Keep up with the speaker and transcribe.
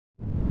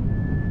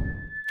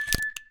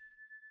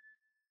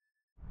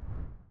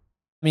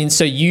I mean,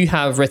 so you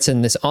have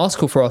written this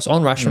article for us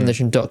on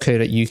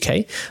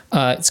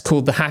rationalreligion.co.uk. It's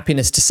called The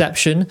Happiness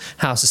Deception,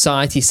 How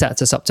Society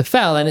Sets Us Up to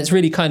Fail. And it's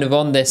really kind of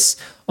on this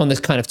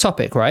kind of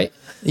topic, right?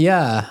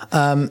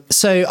 Yeah.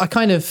 So I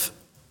kind of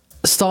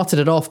started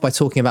it off by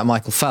talking about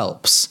Michael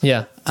Phelps.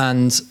 Yeah.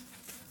 And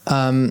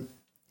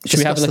should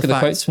we have a look at the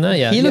quotes from there?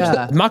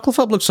 Yeah. Michael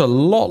Phelps looks a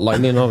lot like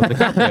Leonardo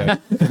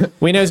DiCaprio.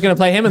 We know who's going to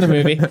play him in the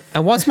movie.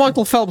 And what's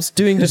Michael Phelps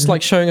doing just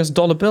like showing us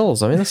dollar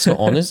bills? I mean, that's not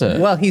on, is it?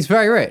 Well, he's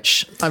very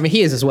rich. I mean,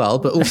 he is as well,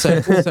 but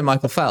also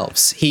Michael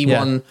Phelps. He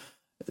won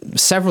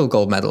several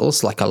gold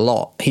medals, like a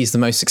lot. He's the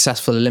most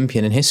successful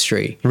Olympian in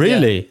history.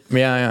 Really?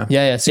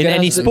 Yeah. So in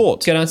any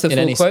sport? Get on to the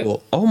full quote.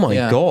 Sport. Oh my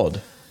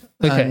God.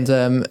 Okay.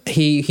 And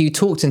he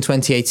talked in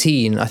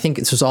 2018, I think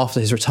it was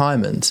after his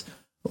retirement,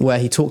 where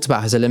he talked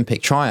about his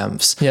Olympic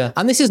triumphs. Yeah.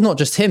 And this is not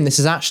just him. This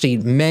is actually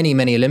many,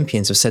 many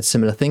Olympians have said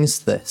similar things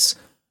to this.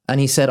 And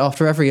he said,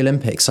 after every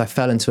Olympics, I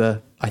fell into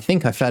a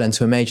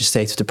major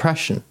state of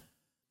depression.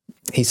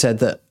 He said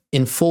that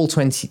in fall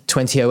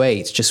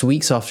 2008, just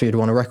weeks after he'd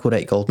won a record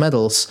 8 gold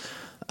medals,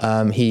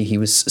 he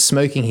was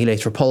smoking. He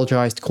later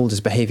apologized, called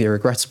his behavior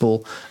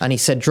regrettable. And he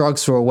said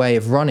drugs were a way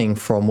of running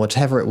from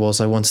whatever it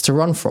was I wanted to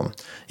run from.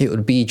 It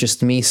would be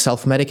just me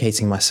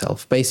self-medicating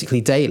myself,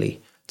 basically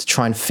daily, to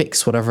try and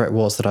fix whatever it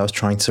was that I was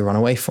trying to run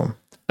away from.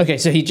 Okay,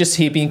 so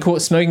he'd been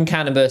caught smoking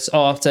cannabis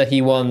after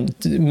he won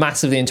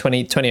massively in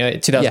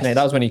 2008. Yes.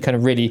 That was when he kind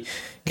of really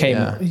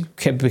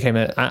became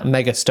a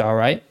mega star,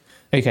 right?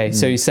 Okay,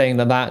 so he's saying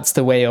that that's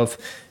the way of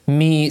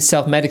me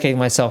self-medicating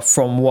myself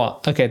from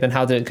what? Okay, then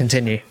how did it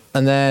continue?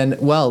 And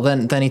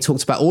then he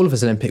talked about all of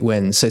his Olympic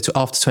wins. So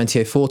after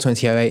 2004,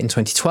 2008 and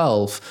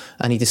 2012,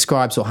 and he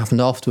describes what happened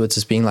afterwards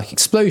as being like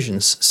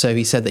explosions. So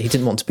he said that he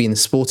didn't want to be in the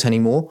sport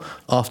anymore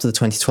after the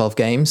 2012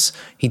 games.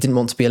 He didn't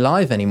want to be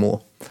alive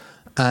anymore.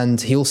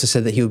 And he also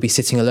said that he would be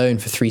sitting alone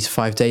for 3 to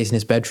 5 days in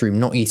his bedroom,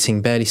 not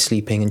eating, barely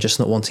sleeping, and just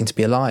not wanting to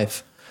be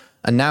alive.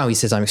 And now he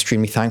says, I'm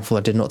extremely thankful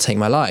I did not take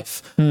my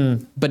life.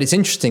 But it's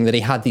interesting that he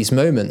had these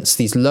moments,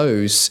 these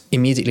lows,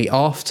 immediately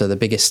after the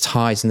biggest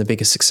highs and the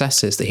biggest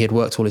successes that he had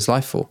worked all his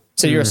life for.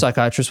 So you're a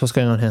psychiatrist. What's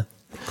going on here?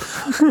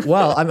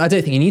 Well, I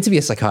don't think you need to be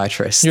a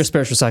psychiatrist. You're a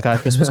spiritual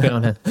psychiatrist. What's going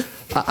on here?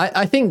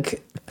 I think,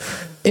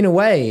 in a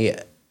way,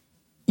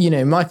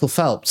 Michael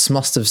Phelps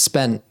must have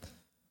spent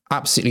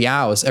absolutely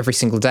hours every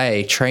single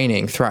day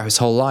training throughout his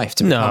whole life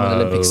to become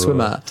an Olympic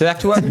swimmer. Do they have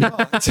to work?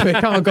 To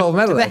become a gold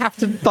medalist. They have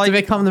to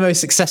become the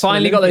most successful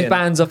Finally Olympian got those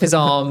bands off his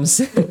arms.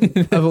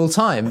 of all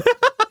time.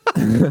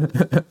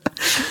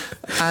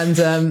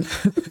 And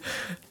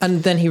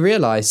then he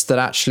realized that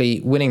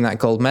actually winning that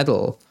gold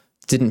medal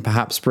didn't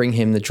perhaps bring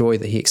him the joy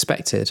that he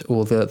expected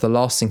or the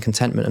lasting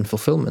contentment and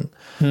fulfillment.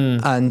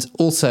 And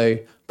also,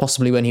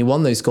 possibly when he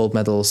won those gold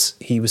medals,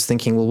 he was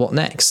thinking, well, what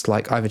next?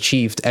 Like, I've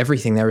achieved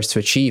everything there is to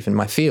achieve in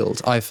my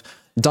field. I've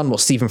done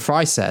what Stephen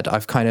Fry said.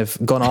 I've kind of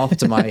gone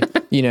after my,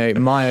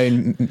 my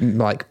own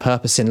like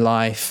purpose in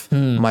life,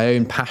 my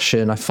own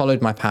passion. I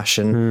followed my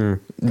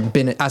passion,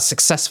 been as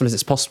successful as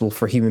it's possible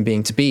for a human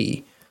being to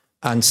be,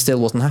 and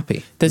still wasn't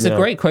happy. There's a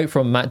great quote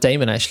from Matt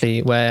Damon,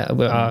 actually, where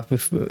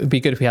it'd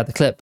be good if we had the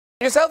clip.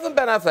 Yourself and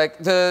Ben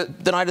Affleck,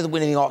 the night of the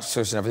winning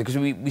Oscars and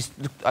everything, because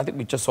I think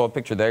we just saw a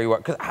picture. There you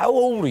are. How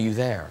old are you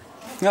there?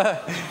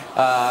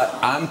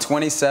 I'm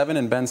 27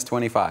 and Ben's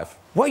 25.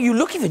 Well, you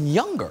look even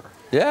younger.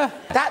 Yeah.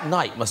 That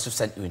night must have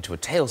sent you into a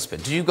tailspin.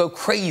 Did you go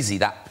crazy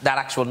that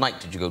actual night?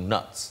 Did you go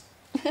nuts?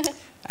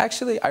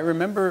 Actually, I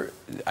remember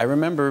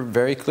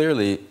very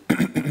clearly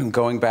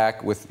going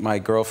back with my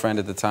girlfriend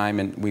at the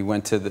time, and we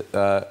went to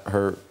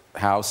her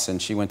house and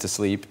she went to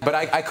sleep. But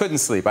I couldn't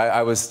sleep.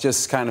 I was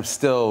just kind of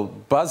still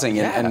buzzing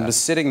and was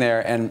sitting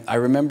there, and I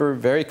remember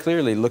very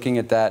clearly looking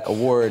at that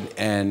award,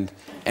 and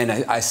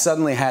I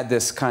suddenly had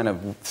this kind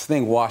of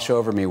thing wash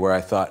over me where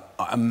I thought,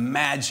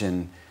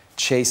 imagine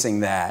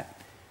chasing that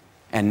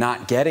and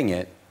not getting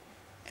it,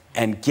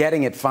 and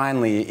getting it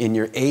finally in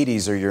your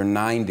 80s or your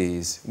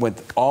 90s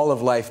with all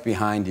of life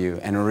behind you,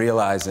 and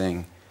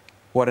realizing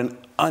what an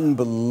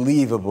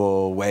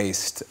unbelievable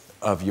waste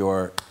of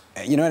your,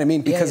 you know what I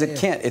mean? Because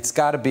it's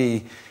got to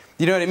be,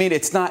 you know what I mean?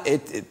 It's not,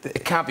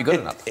 it can't be good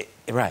enough.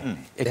 Right.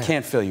 It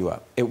can't fill you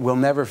up. It will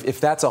never,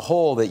 if that's a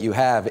hole that you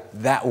have,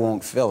 that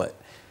won't fill it,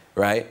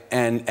 right?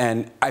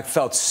 And I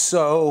felt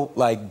so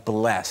like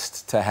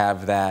blessed to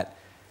have that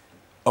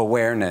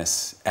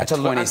awareness at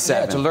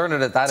 27. To learn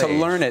it at that age. To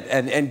learn it,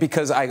 and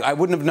because I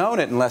wouldn't have known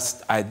it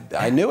unless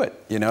I knew it,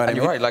 you know what I mean?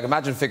 You're right, like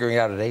imagine figuring it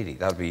out at 80,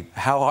 that would be...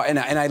 How hard, and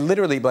I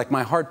literally, like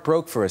my heart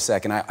broke for a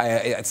second.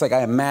 It's like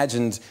I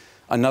imagined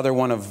another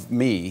one of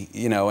me,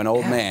 you know, an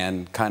old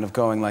man kind of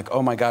going like,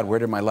 oh my God, where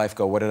did my life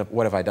go? What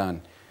have I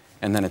done?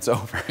 And then it's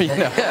over, you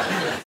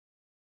know?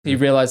 He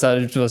realized that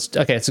it was,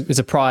 okay, it's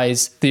a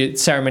prize. The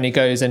ceremony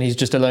goes and he's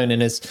just alone in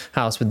his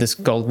house with this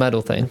gold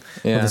medal thing,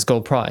 with this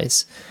gold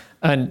prize.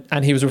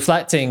 And he was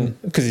reflecting,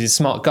 because he's a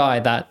smart guy,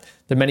 that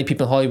there are many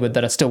people in Hollywood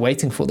that are still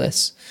waiting for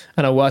this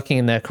and are working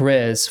in their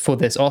careers for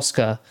this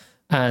Oscar.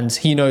 And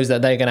he knows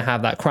that they're going to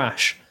have that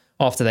crash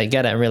after they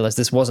get it and realize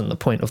this wasn't the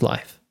point of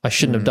life. I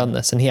shouldn't have done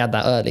this. And he had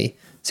that early.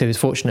 So he was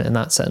fortunate in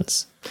that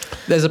sense.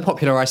 There's a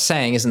popularized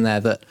saying, isn't there,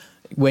 that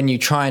when you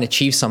try and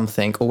achieve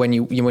something, or when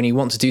you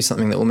want to do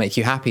something that will make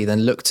you happy,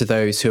 then look to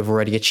those who have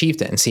already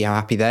achieved it and see how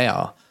happy they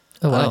are.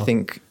 Oh, wow. And I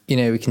think,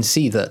 we can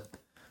see that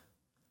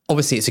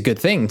obviously it's a good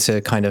thing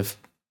to kind of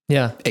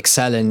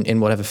excel in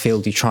whatever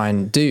field you try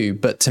and do,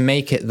 but to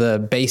make it the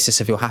basis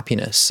of your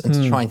happiness and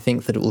to try and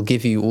think that it will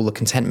give you all the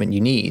contentment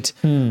you need,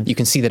 you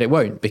can see that it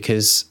won't,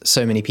 because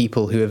so many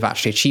people who have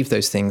actually achieved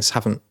those things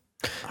haven't.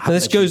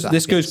 This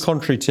goes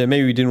contrary to,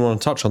 maybe we didn't want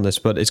to touch on this,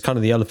 but it's kind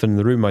of the elephant in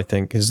the room, I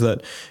think, is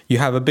that you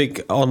have a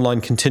big online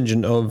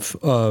contingent of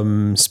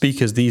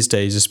speakers these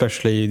days,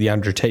 especially the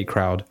Andrew Tate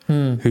crowd,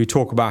 who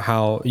talk about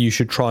how you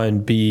should try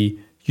and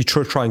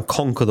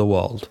conquer the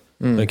world.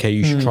 Okay,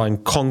 you should try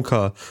and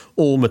conquer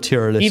all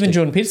materialistic. Even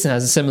Jordan Peterson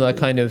has a similar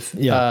kind of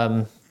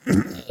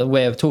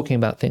way of talking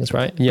about things,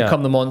 right? Yeah.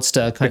 Become the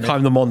monster.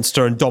 Become the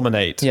monster and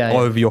dominate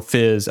over your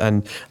fears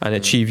and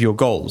achieve your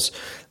goals.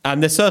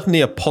 And there's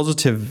certainly a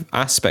positive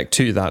aspect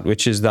to that,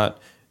 which is that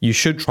you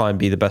should try and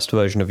be the best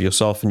version of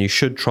yourself, and you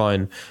should try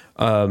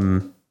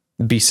and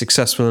be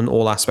successful in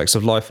all aspects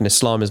of life. And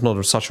Islam is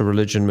not such a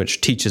religion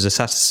which teaches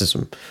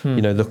asceticism.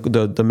 One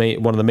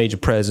of the major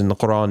prayers in the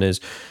Quran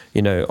is,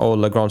 oh,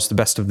 Allah grants the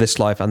best of this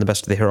life and the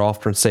best of the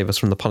hereafter, and save us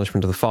from the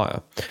punishment of the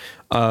fire.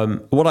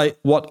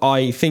 What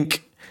I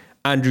think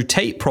Andrew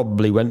Tate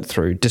probably went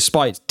through,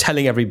 despite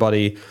telling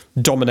everybody,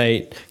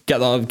 dominate, get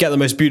the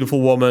most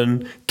beautiful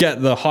woman,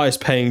 get the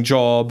highest paying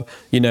job,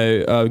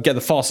 get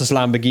the fastest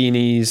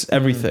Lamborghinis,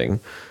 everything.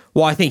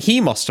 What I think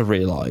he must have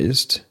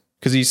realized,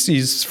 because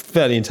he's a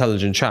fairly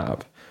intelligent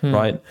chap,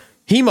 right?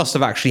 He must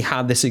have actually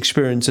had this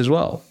experience as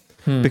well.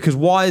 Because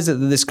why is it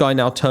that this guy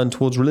now turned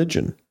towards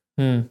religion?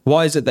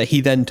 Why is it that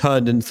he then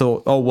turned and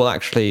thought, oh, well,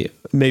 actually,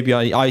 maybe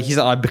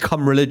I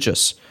become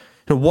religious?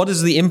 What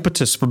is the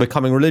impetus for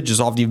becoming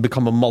religious after you've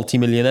become a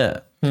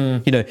multimillionaire?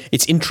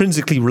 It's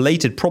intrinsically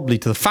related probably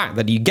to the fact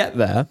that you get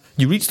there,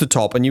 you reach the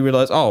top, and you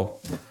realize, oh,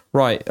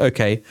 right,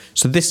 okay,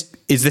 so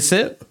is this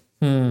it?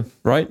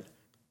 Right?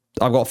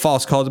 I've got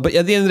fast cars, but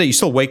at the end of the day, you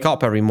still wake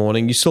up every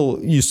morning. You're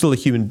still a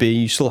human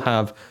being. You still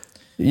have,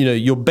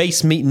 your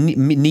base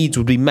needs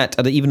would be met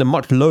at even a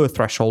much lower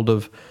threshold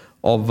of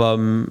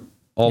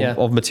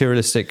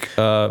materialistic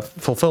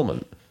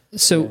fulfillment.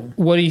 So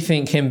what do you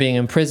think him being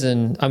in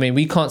prison? I mean,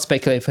 we can't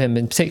speculate for him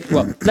in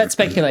particular. Well, let's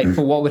speculate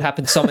for what would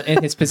happen to someone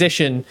in his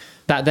position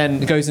that then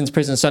goes into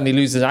prison and suddenly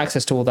loses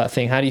access to all that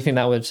thing. How do you think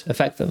that would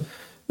affect them?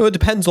 Well, it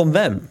depends on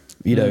them.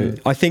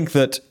 I think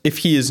that if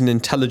he is an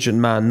intelligent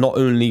man, not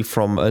only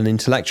from an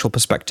intellectual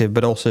perspective,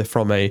 but also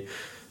from a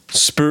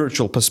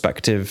spiritual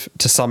perspective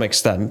to some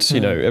extent,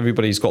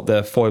 everybody's got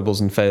their foibles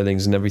and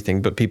failings and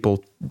everything, but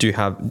people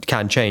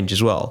can change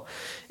as well.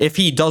 If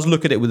he does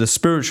look at it with a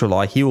spiritual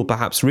eye, he will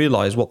perhaps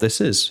realize what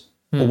this is,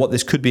 or what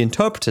this could be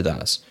interpreted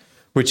as,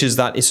 which is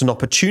that it's an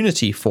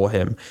opportunity for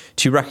him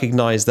to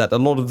recognize that a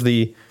lot of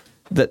the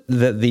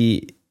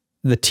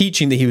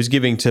teaching that he was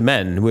giving to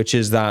men, which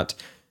is that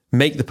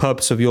make the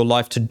purpose of your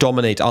life to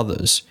dominate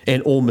others in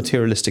all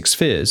materialistic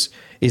spheres,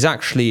 is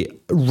actually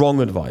wrong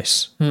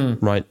advice,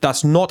 right?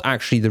 That's not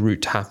actually the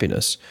route to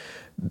happiness.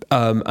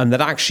 And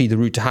that actually the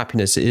route to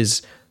happiness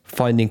is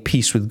finding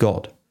peace with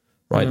God,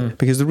 right?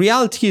 Because the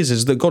reality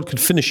is that God could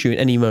finish you at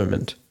any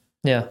moment.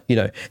 Yeah.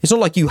 It's not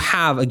like you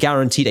have a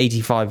guaranteed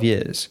 85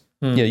 years.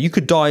 You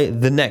could die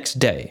the next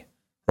day,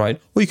 right?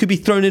 Or you could be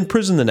thrown in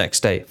prison the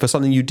next day for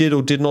something you did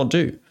or did not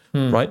do,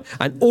 right?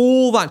 And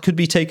all that could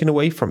be taken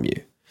away from you.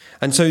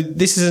 And so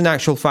this is in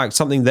actual fact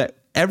something that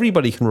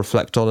everybody can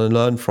reflect on and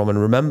learn from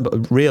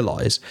and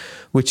realize,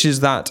 which is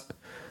that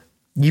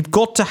you've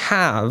got to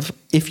have,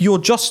 if you're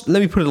just,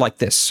 let me put it like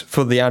this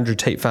for the Andrew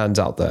Tate fans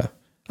out there.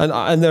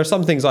 And there are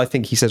some things I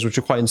think he says which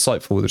are quite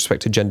insightful with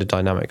respect to gender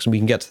dynamics, and we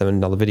can get to them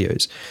in other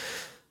videos.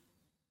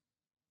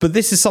 But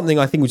this is something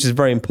I think which is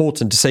very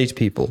important to say to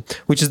people,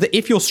 which is that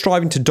if you're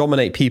striving to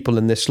dominate people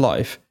in this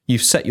life,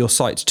 you've set your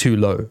sights too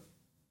low.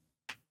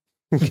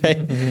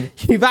 Okay?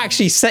 You've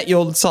actually set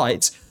your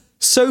sights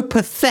so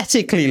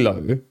pathetically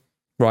low,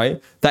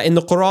 right, that in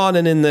the Quran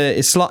and in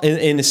Islam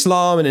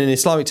and in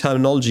Islamic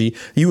terminology,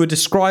 you were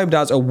described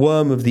as a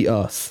worm of the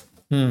earth,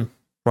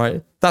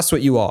 right? That's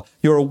what you are.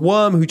 You're a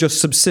worm who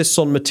just subsists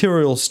on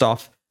material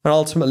stuff, and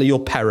ultimately you'll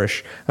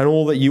perish, and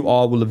all that you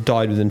are will have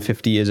died within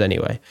 50 years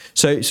anyway.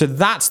 So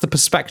that's the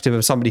perspective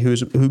of somebody who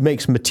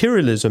makes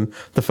materialism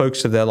the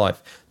focus of their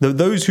life.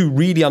 Those who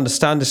really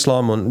understand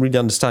Islam and really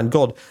understand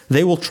God,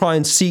 they will try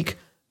and seek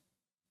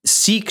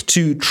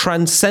to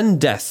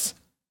transcend death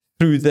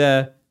through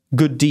their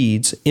good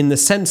deeds, in the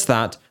sense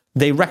that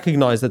they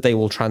recognize that they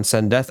will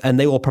transcend death and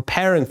they are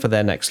preparing for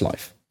their next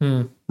life,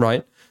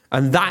 right?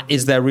 And that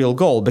is their real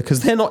goal,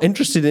 because they're not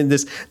interested in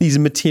these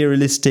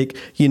materialistic,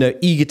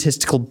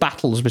 egotistical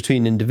battles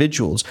between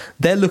individuals.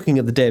 They're looking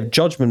at the day of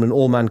judgment when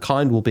all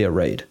mankind will be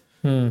arrayed,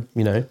 And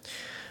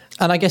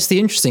I guess the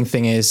interesting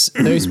thing is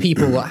those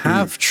people that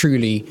have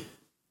truly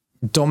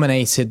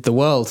dominated the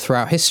world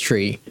throughout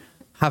history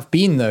have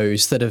been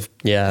those that have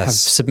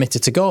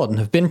submitted to God and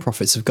have been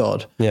prophets of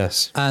God.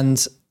 Yes.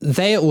 And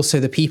they are also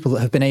the people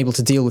that have been able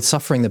to deal with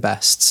suffering the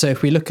best. So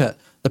if we look at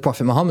the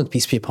Prophet Muhammad,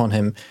 peace be upon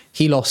him,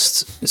 he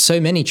lost so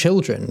many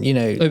children,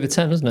 over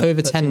 10, wasn't it?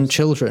 Over 10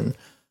 children,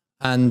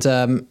 and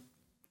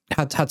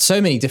had so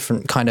many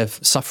different kind of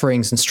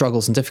sufferings and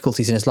struggles and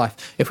difficulties in his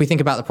life. If we think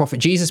about the Prophet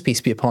Jesus,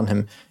 peace be upon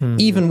him,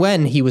 even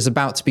when he was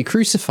about to be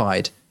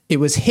crucified, it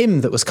was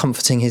him that was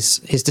comforting his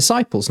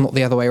disciples, not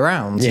the other way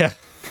around. Yeah.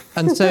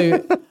 And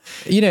so,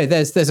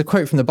 there's a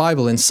quote from the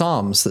Bible in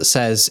Psalms that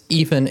says,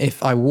 even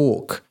if I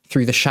walk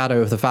through the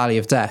shadow of the valley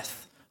of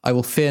death, I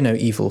will fear no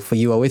evil, for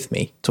you are with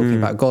me, talking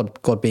about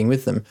God being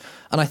with them.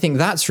 And I think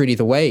that's really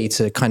the way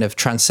to kind of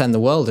transcend the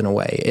world in a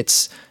way.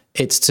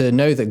 It's to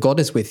know that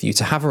God is with you,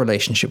 to have a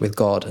relationship with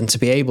God, and to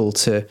be able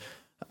to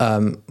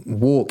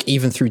walk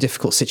even through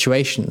difficult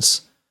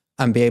situations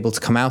and be able to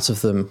come out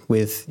of them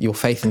with your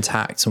faith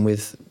intact and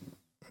with,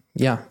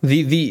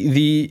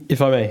 The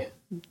if I may,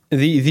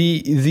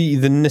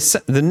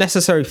 the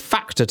necessary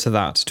factor to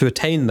that, to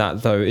attain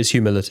that though, is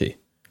humility.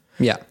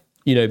 Yeah.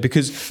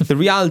 Because the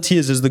reality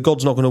is that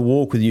God's not going to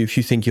walk with you if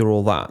you think you're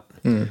all that.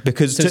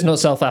 Because so it's not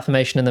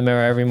self-affirmation in the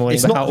mirror every morning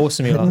about how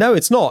awesome you are. No,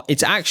 it's not.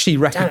 It's actually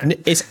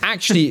it's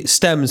actually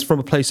stems from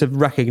a place of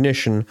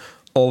recognition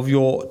of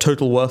your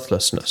total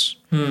worthlessness.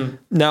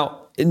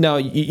 Now,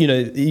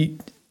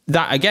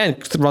 that again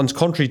runs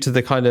contrary to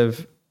the kind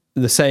of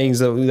the sayings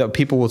that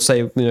people will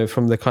say,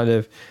 from the kind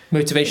of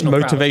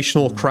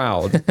motivational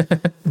crowd.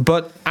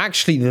 But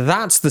actually,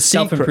 that's the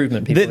secret.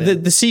 Self-improvement people.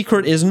 The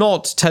secret is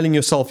not telling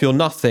yourself you're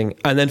nothing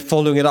and then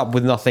following it up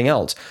with nothing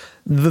else.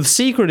 The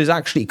secret is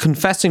actually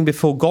confessing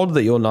before God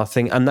that you're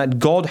nothing and that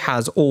God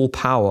has all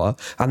power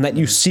and that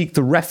you seek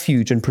the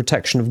refuge and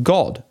protection of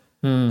God,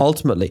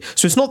 ultimately.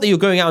 So it's not that you're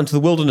going out into the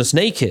wilderness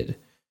naked,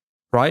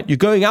 right? You're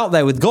going out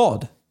there with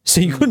God. So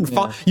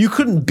you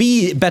couldn't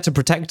be better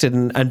protected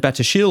and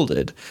better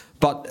shielded.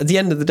 But at the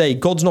end of the day,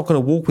 God's not going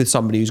to walk with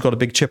somebody who's got a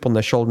big chip on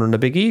their shoulder and a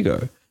big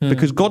ego,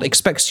 because God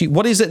expects you.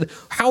 What is it?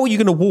 How are you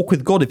going to walk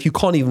with God if you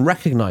can't even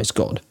recognize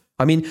God?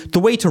 I mean, the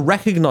way to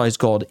recognize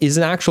God is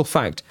in actual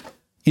fact,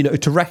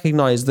 to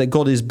recognize that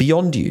God is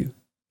beyond you.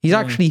 He's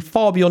actually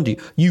far beyond you.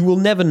 You will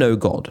never know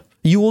God.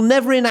 You will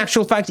never, in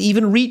actual fact,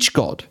 even reach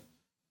God,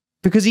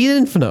 because He is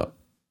infinite,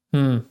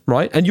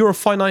 right? And you're a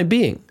finite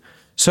being.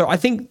 So I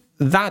think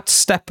that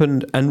step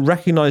and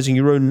recognizing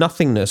your own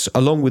nothingness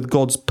along with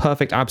God's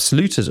perfect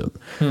absolutism,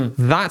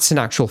 that's an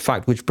actual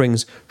fact which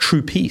brings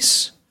true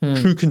peace,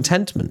 true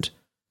contentment.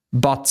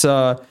 But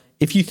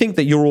if you think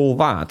that you're all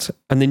that,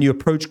 and then you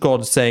approach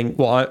God saying,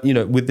 well,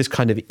 with this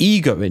kind of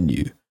ego in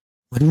you,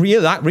 when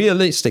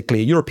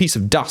realistically, you're a piece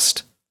of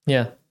dust.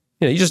 Yeah.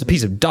 You're just a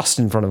piece of dust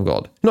in front of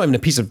God. Not even a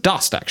piece of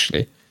dust,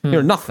 actually.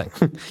 You're nothing.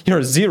 You're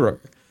a zero.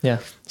 Yeah.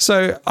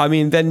 So, I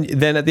mean, then at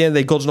the end of the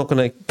day, God's not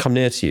going to come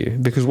near to you,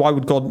 because why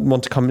would God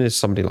want to come near to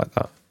somebody like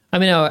that? I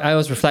mean, I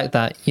always reflect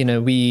that,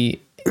 we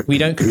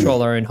don't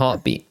control our own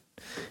heartbeat.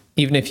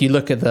 Even if you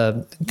look at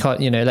the,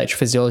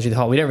 electrophysiology of the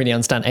heart, we don't really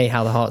understand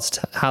how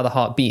the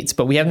heart beats,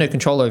 but we have no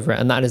control over it.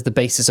 And that is the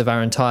basis of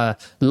our entire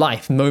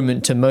life,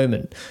 moment to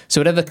moment.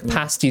 So whatever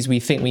capacities we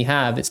think we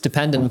have, it's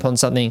dependent upon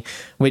something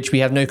which we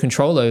have no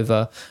control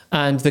over.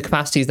 And the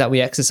capacities that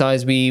we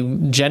exercise, we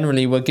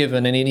generally were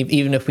given. And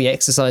even if we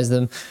exercise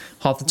them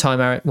half the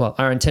time,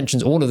 our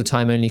intentions all of the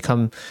time only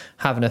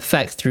have an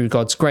effect through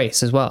God's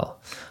grace as well.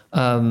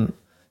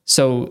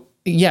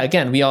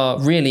 Again, we are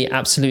really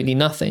absolutely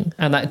nothing,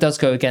 and that does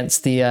go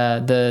against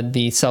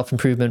the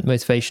self-improvement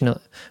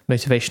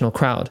motivational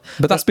crowd.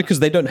 But that's because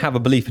they don't have a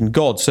belief in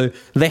God, so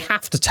they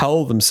have to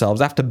tell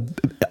themselves, they have to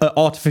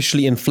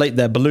artificially inflate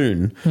their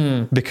balloon,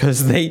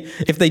 because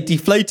if they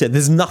deflate it,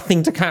 there's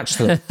nothing to catch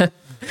them.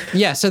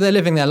 Yeah, so they're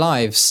living their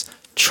lives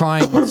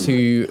trying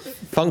to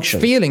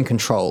function, feel in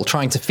control,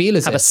 trying to feel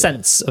as have a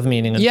sense of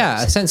meaning and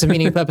purpose. A sense of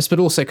meaning and purpose, but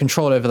also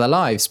control over their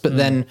lives. But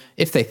then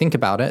if they think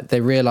about it, they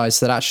realize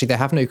that actually they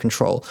have no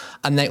control,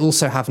 and they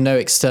also have no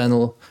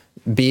external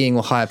being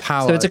or higher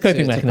power. So it's a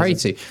coping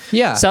mechanism.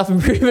 Yeah.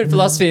 Self-improvement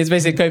philosophy is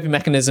basically a coping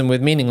mechanism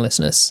with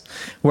meaninglessness.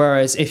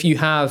 Whereas if you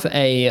have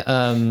a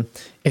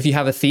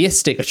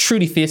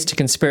truly theistic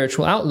and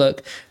spiritual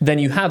outlook, then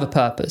you have a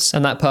purpose,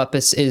 and that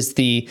purpose is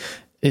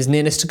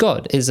nearness to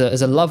God, is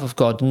a love of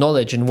God,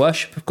 knowledge and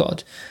worship of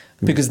God,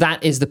 because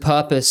that is the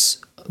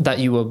purpose that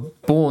you were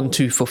born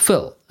to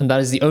fulfill, and that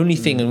is the only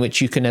thing in which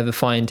you can ever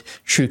find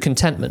true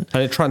contentment.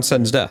 And it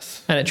transcends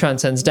death.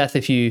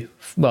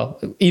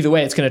 Either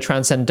way, it's going to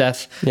transcend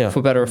death,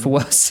 for better or for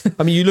worse.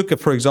 I mean, you look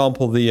at, for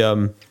example, what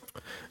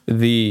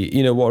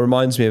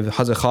reminds me of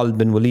Hazrat Khalid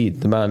bin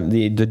Walid, the man,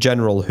 the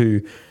general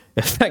who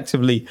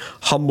effectively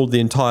humbled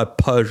the entire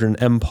Persian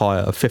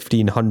Empire of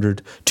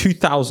 1500,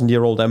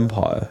 2,000-year-old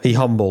empire. He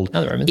humbled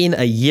in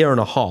a year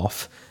and a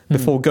half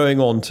before going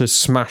on to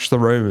smash the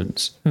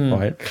Romans,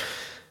 right?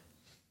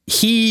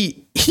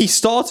 He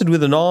started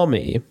with an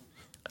army,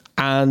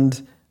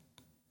 and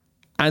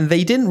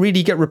they didn't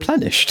really get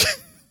replenished.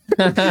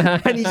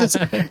 And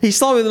he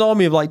started with an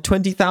army of like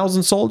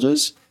 20,000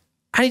 soldiers,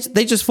 and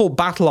they just fought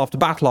battle after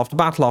battle after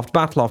battle after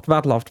battle after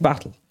battle after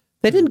battle.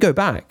 They didn't go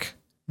back.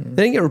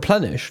 They didn't get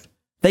replenished.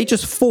 They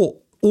just fought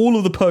all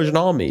of the Persian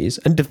armies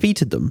and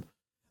defeated them.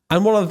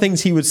 And one of the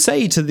things he would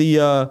say to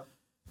the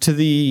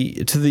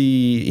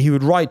he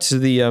would write to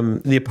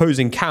the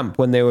opposing camp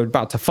when they were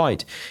about to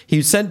fight.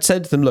 He said to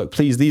them, look,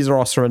 please, these are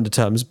our surrender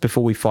terms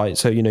before we fight.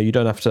 So, you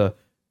don't have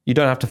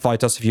to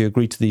fight us if you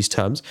agree to these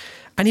terms.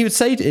 And he would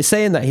say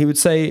in that, he would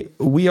say,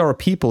 we are a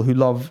people who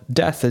love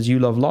death as you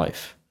love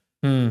life.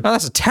 And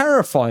that's a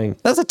terrifying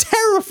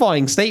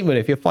statement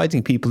if you're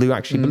fighting people who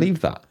actually believe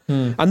that.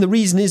 And the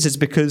reason is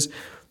because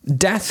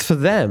death for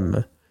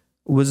them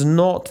was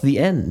not the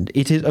end.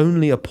 It is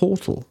only a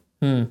portal.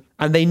 And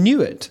they knew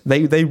it.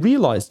 They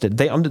realized it.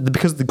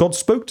 Because God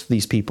spoke to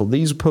these people.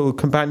 These were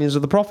companions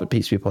of the prophet,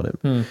 peace be upon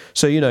him.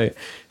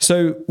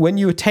 So when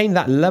you attain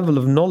that level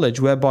of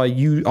knowledge whereby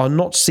you are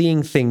not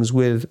seeing things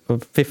with a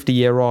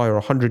 50-year eye or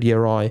a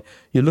 100-year eye,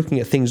 you're looking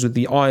at things with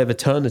the eye of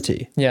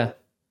eternity. Yeah.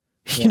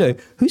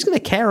 Who's going to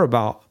care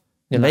about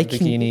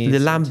making the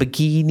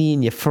Lamborghini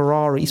and your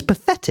Ferrari? It's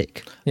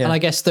pathetic. Yeah. And I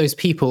guess those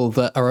people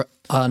that are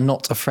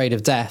not afraid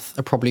of death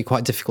are probably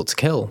quite difficult to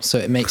kill. So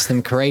it makes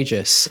them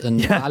courageous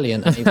and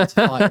valiant and able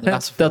to fight in the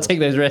battlefield. They'll take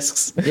those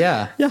risks.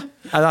 Yeah. And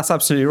that's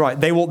absolutely right.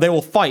 They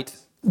will fight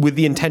with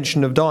the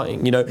intention of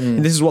dying.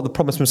 And this is what the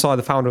Promised Messiah,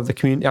 the founder of the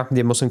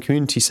Ahmadiyya Muslim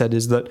community, said,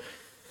 is that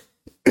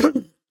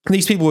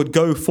these people would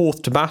go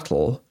forth to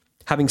battle,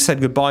 having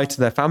said goodbye to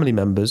their family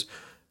members,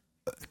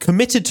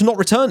 committed to not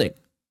returning.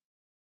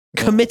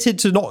 Committed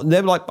to not,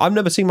 they're like, I've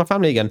never seen my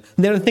family again.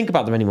 And they don't think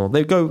about them anymore.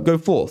 They go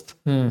forth,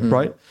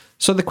 right?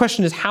 So the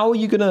question is, how are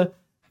you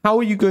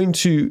going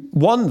to,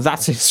 one,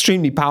 that's an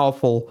extremely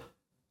powerful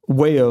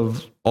way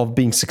of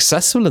being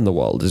successful in the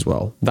world as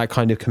well, that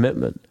kind of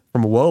commitment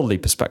from a worldly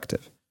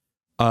perspective.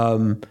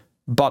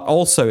 But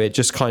also it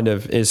just kind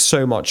of is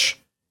so much,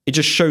 it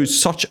just shows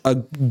such a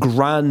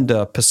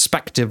grander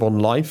perspective on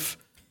life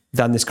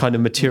than this kind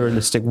of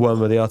materialistic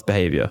worm of the earth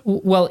behavior.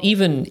 Well,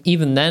 even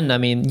then, I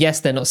mean,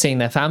 yes, they're not seeing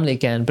their family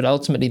again, but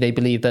ultimately they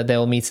believe that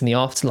they'll meet in the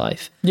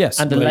afterlife. Yes.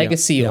 And the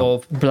legacy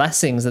of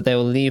blessings that they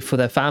will leave for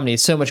their family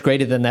is so much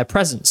greater than their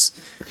presence.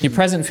 You're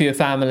present for your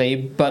family,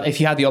 but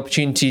if you had the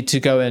opportunity to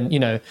go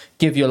and,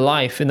 give your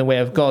life in the way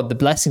of God, the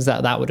blessings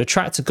that would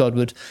attract to God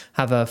would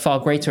have a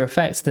far greater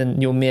effect than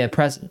your mere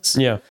presence.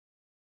 Yeah.